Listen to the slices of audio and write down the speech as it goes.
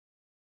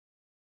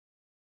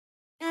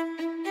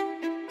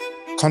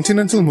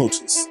Continental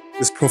Motors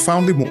is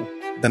profoundly more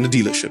than a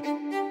dealership.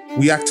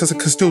 We act as a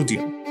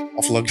custodian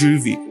of luxury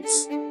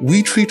vehicles.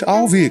 We treat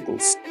our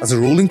vehicles as a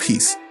rolling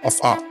piece of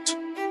art,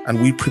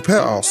 and we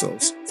prepare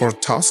ourselves for a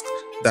task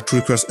that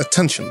requires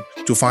attention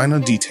to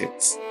finer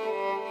details.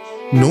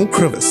 No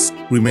crevice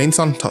remains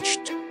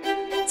untouched.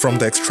 From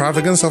the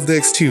extravagance of the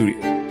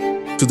exterior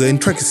to the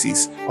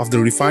intricacies of the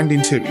refined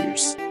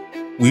interiors,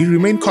 we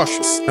remain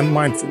cautious and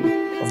mindful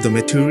of the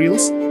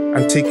materials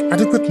and take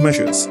adequate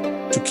measures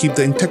to keep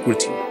the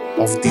integrity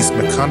of these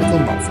mechanical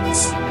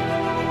marvels.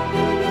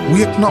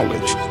 We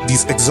acknowledge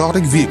these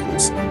exotic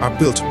vehicles are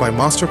built by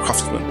master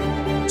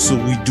craftsmen, so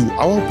we do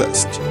our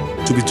best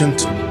to be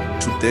gentle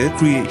to their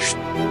creation.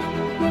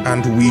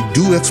 And we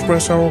do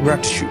express our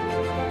gratitude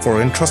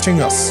for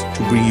entrusting us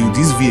to bring you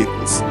these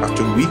vehicles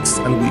after weeks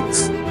and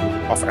weeks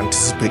of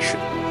anticipation.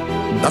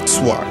 That's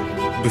why,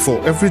 before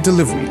every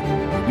delivery,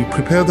 we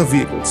prepare the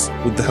vehicles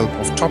with the help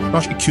of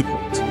top-notch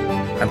equipment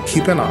and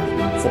keep an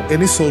eye for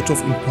any sort of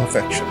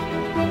imperfection.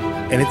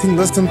 Anything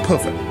less than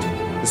perfect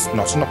is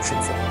not an option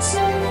for us.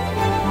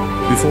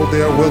 Before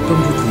they are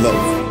welcomed with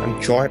love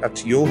and joy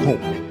at your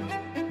home,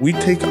 we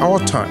take our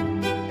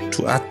time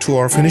to add to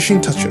our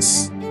finishing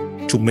touches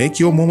to make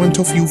your moment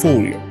of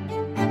euphoria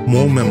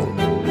more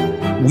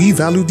memorable. We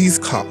value these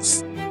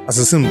cars as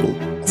a symbol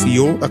of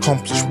your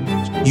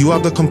accomplishment. You are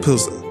the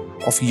composer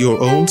of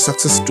your own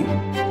success story.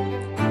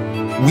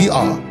 We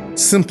are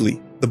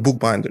simply the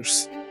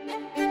bookbinders,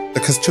 the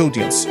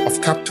custodians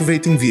of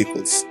captivating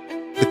vehicles,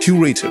 the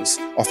curators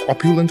of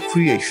opulent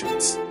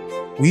creations.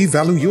 We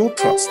value your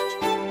trust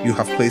you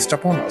have placed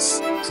upon us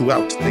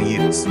throughout the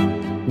years.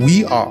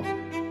 We are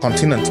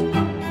Continental,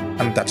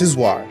 and that is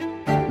why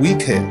we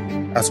care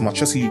as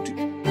much as you do.